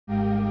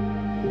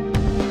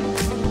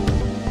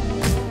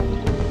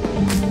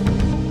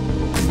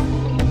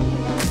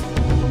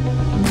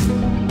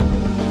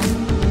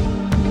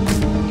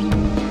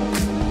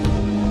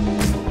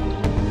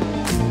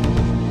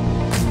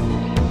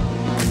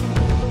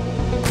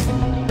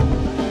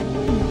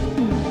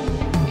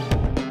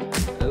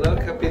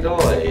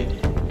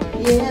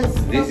Yes.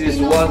 This is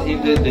what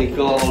Indian they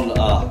call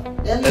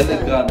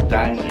elegant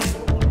dining.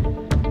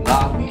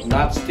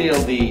 Not still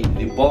the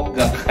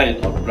bongga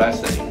kind of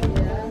dressing,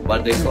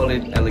 but they call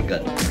it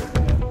elegant.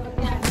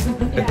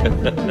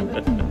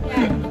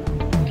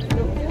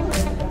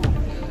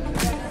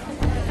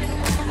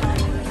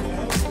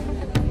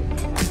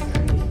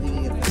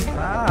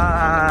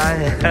 Hi.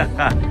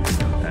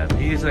 And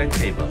here's our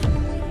table.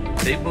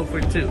 Table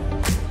for two.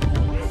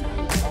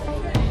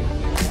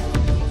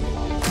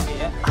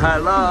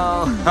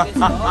 Hello.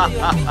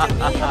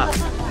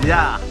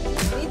 Yeah.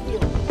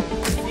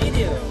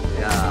 Video.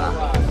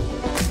 Yeah.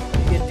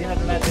 You can dinner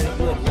tonight very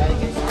good. Yeah, you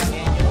can see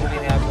menu. We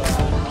have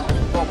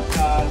pork,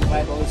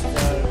 fried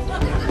oyster,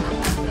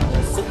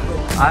 soup.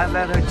 I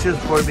let her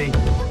choose for me.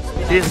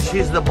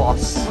 She's the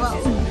boss.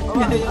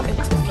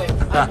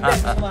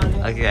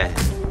 Okay.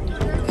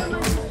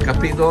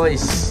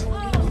 Kapinoys.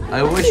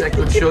 I wish I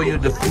could show you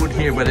the food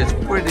here, but it's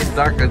pretty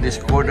dark on this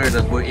corner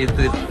that we're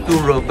into it too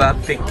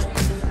romantic.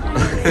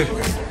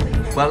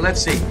 But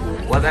let's see.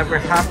 Whatever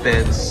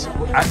happens,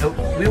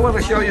 we want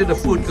to show you the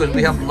food because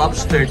we have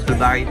lobster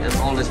tonight and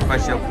all the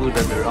special food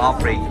that they're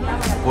offering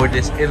for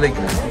this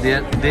elegant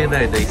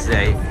dinner, they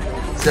say.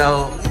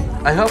 So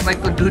I hope I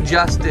could do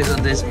justice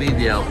on this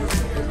video.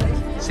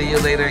 See you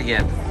later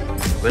again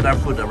when our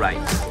food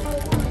arrives.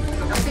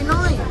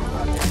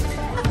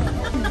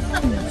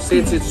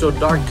 Since it's so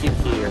dark in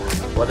here,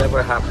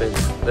 whatever happens,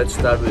 let's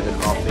start with the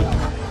coffee.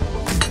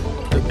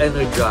 To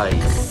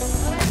energize.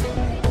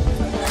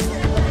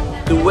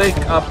 To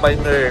wake up my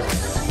nerves.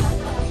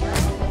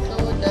 So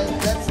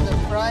that's the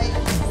fried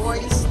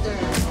oyster.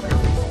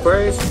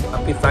 First,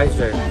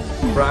 appetizer,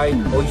 fried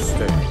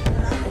oyster.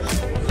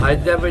 I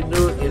never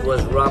knew it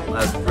was wrapped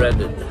as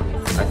breaded.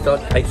 I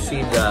thought I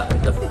see the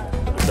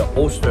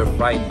oyster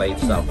fried by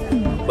itself,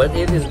 but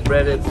it is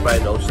breaded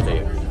fried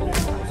oyster.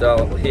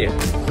 So here.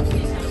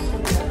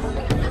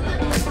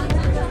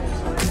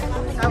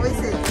 How is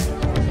it?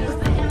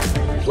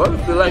 Well,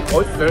 if you like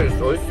oyster, it's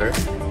oyster.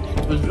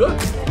 It's good.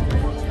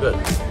 It's good.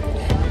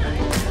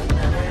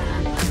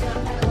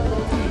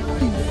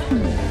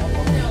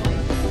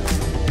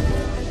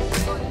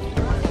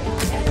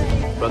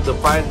 But the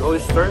fried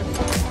oyster,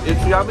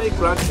 it's yummy,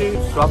 crunchy,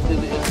 soft in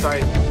the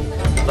inside.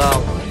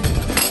 Now,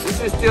 this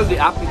is still the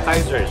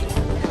appetizers.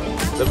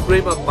 The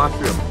cream of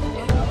mushroom.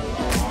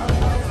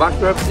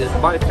 Mushroom is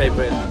my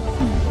favorite.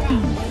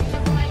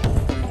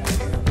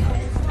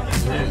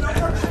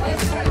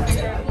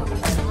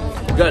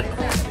 Good.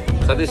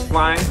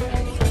 Satisfying.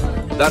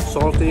 Not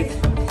salty.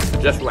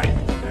 Just right.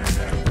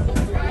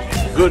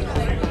 Good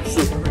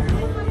soup.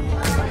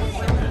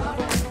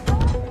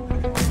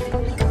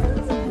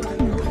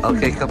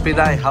 Okay,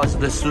 Kapinay, how's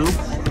the soup?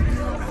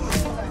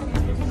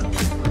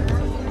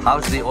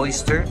 How's the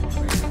oyster?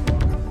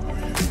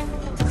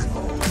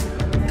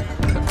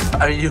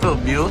 Are you a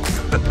mute?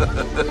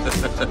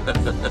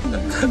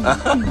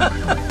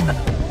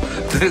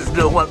 There's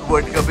no one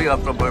word coming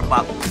up from her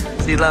mouth.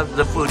 She loves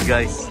the food,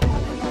 guys.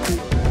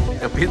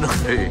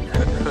 Kapinay.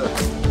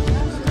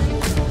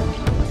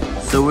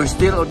 So we're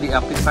still on the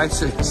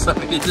appetizer side.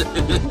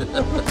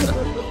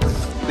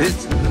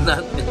 It's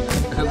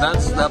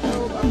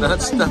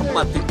non-stop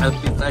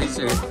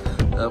appetizer.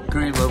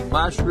 Cream of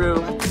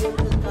mushroom,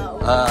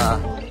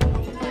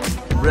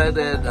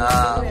 breaded,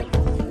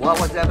 what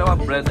was the other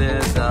one?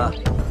 Breaded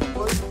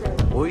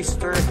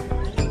oyster.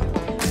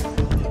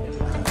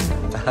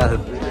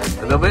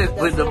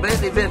 When the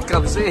main event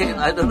comes in,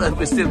 I don't know if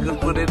we still could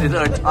put it in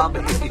our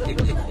tummy.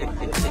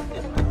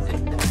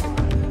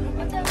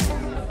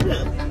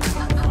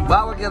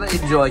 But we're gonna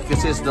enjoy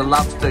because it's the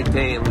lobster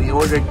tail. We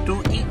ordered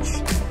 2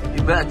 each.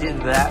 Imagine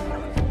that.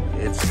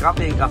 It's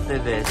coming after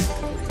this.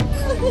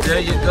 There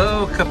you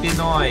go,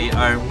 Kapinoy,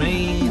 our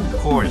main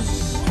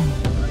course.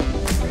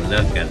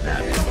 Look at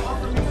that.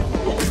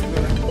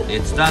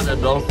 It's not a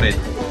dolphin.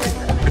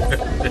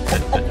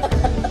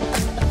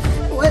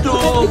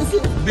 Two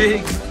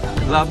big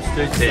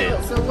lobster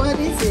tails. So what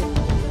is it?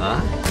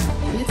 Huh?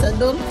 It's a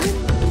dolphin?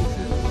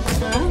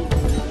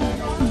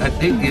 Huh? I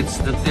think it's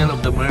the tail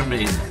of the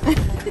mermaid.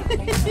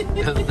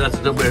 That's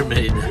the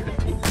mermaid.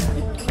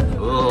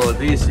 Oh,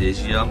 this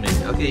is yummy.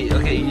 Okay,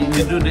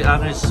 you do the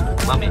honors,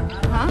 mommy.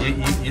 Huh?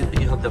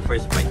 You have the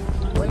first bite.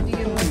 What do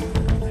you mean?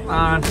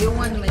 You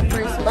want my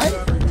first bite?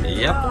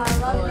 Yep.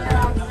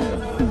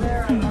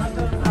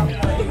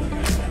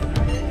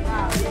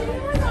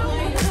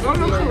 Oh,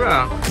 look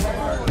around.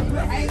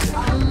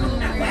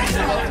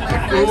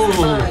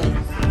 Oh.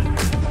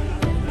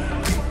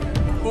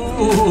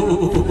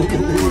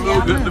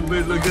 Look at the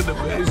bit, look at the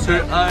face.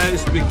 Her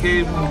eyes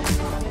became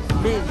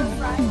big.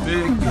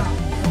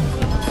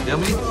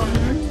 Yummy?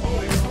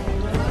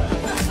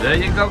 There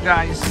you go,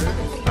 guys.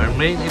 Our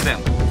main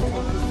event.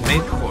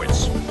 Main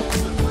course.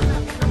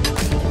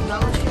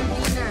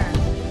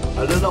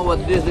 I don't know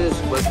what this is,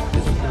 but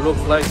it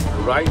looks like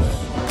rice.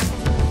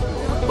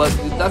 But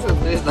it doesn't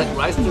taste like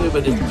rice to me,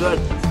 but it's good.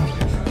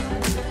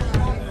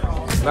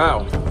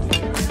 Now,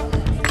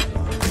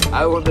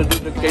 I want to do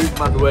the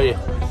caveman way.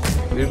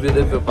 Even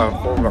if I'm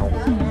full.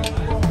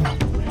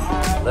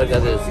 Look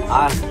at this.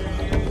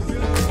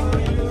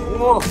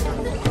 Whoa.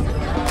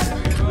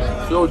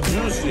 So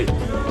juicy.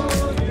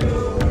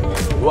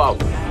 Wow.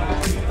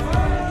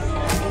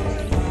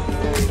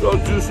 So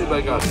juicy,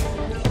 my God.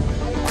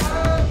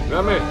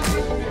 Yummy.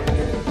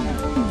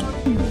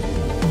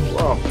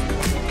 Wow.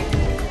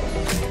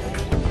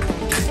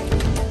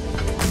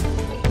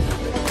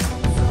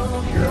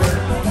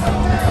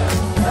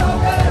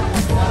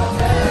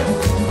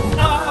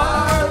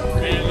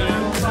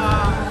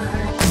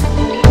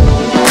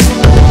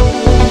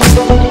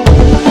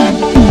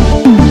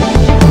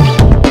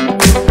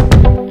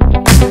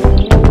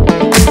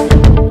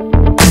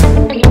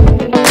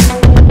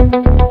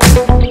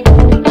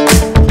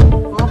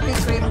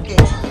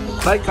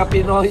 Like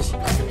Pinoy's.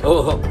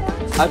 Oh,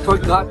 I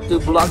forgot to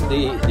vlog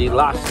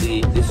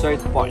the dessert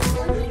part,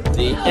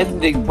 the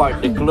ending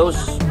part, the close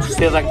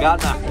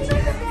siragana.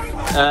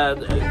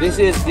 And this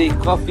is the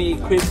coffee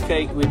cream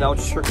cake without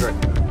sugar.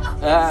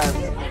 And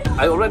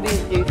I already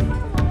ate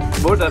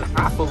more than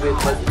half of it,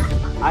 but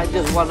I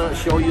just want to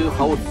show you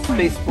how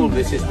tasteful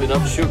this is.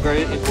 Without sugar,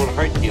 it will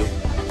hurt you.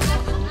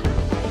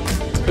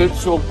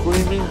 It's so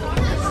creamy,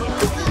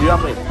 it's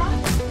yummy.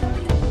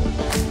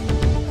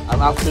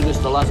 And after this,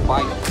 the last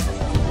bite.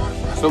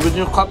 So when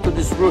you come to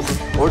this roost,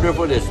 order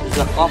for this. It's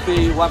a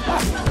coffee what?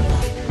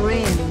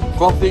 Cream.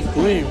 Coffee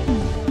cream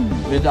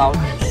without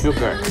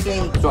sugar.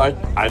 Okay. So I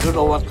don't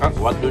know what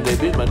do they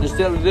mean, but it's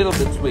still a little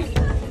bit sweet.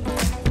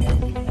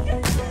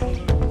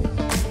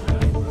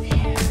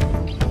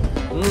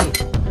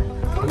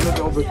 A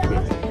little bit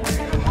sweet.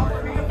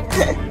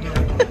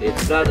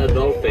 It's not a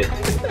dolphin.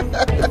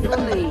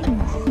 Fillet.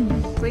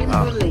 Cream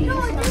fillet.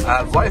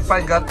 What if I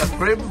got a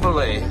cream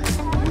fillet?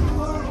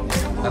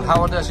 And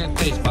how does it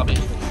taste, Mommy?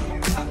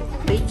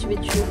 Rich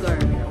with sugar.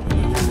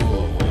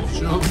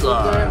 Sugar.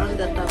 Sugar on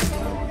the top.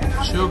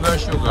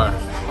 Sugar.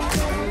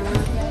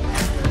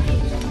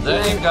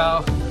 There you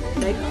go.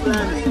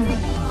 Eggplant.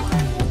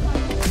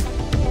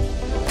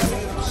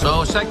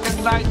 So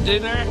second night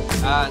dinner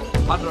at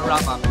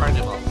Panorama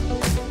Carnival.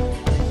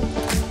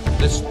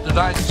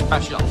 Tonight is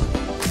special.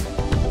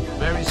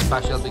 Very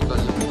special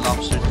because of the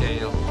lobster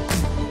tail.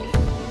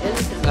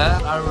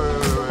 And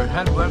our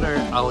head waiter,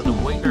 the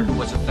waiter who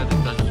was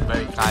attending us was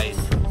very kind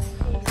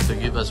to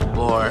give us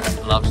more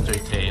lobster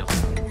tail.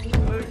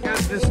 Look at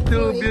these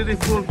two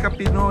beautiful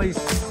Pinoys.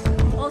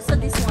 Also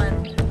this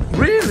one.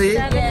 Really?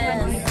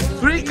 Yes.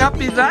 3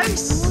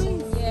 Pinoys?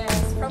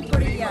 Yes, from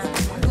Korea.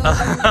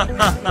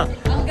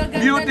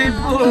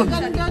 Beautiful.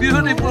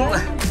 Beautiful.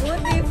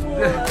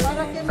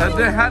 And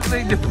they're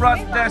handling the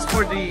front desk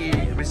for the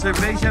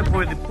reservation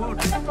for the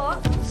food.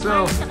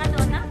 So,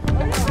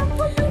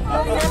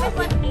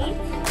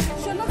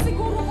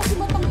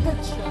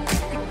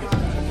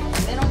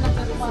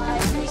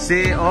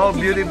 see, all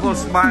beautiful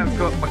smile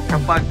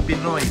kapag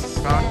Pinoy.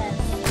 Huh?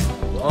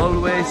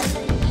 Always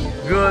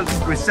good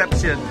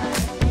reception.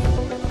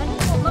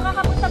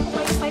 Makakapunta po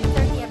kayo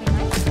 5:30 every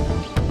night?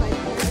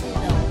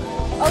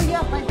 Oh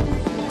yeah, 5:30.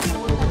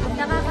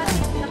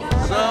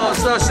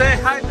 So say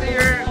hi to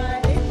your...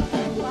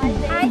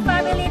 Hi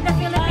family in the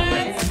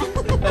Philippines.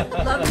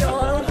 Love you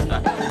all.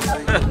 Love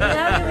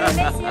you, we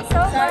miss you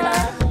so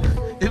much.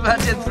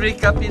 Imagine 3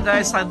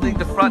 Pinoys handling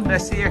the front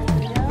desk here.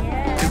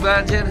 Yes.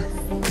 Imagine.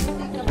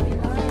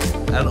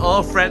 And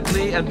all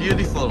friendly and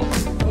beautiful.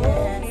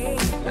 Yes.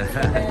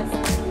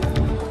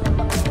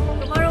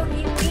 Tomorrow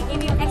we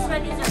give you extra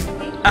dessert,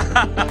 okay?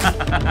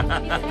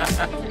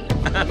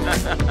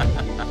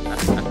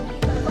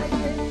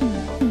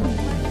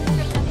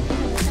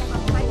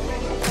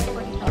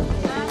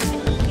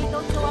 We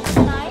don't show up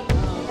on time.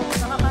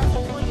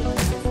 Makakasin po yun.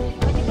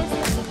 But you can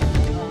still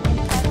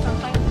anytime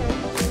from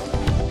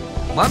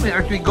 5:30. Mommy,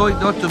 aren't we going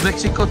down to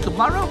Mexico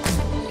tomorrow?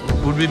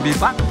 Would we be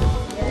back?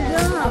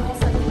 Yeah.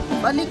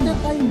 Balik na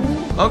tayo.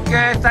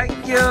 Okay, thank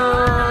you.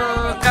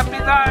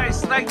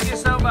 Pinoys, thank you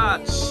so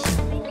much.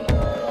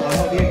 I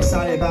hope you're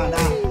excited about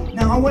that.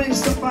 Now, I wanted to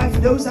stop by, for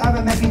those that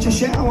haven't met me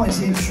just yet, I wanted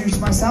to introduce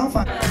myself.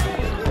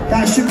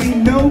 There should be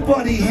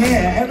nobody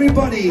here.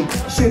 Everybody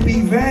should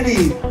be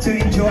ready to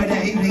enjoy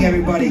their evening,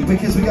 everybody,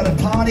 because we got a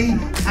party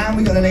and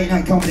we got a late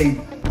night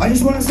comedy. I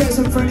just want to set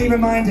some friendly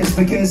reminders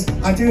because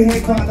I do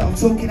hear quite a lot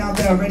of talking out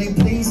there already.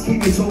 Please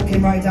keep your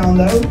talking right down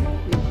low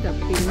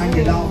and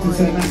your laughter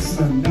to the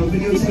maximum. No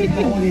videotape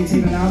for audience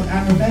even allowed.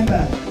 And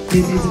remember,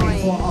 this isn't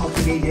for our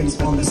comedians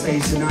on the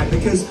stage tonight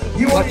because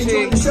you want to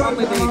enjoy the show.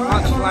 Comedy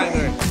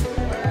Punchliner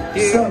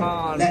here So,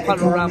 on let the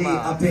comedy Panorama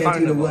up here do the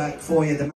Carnival. work for you.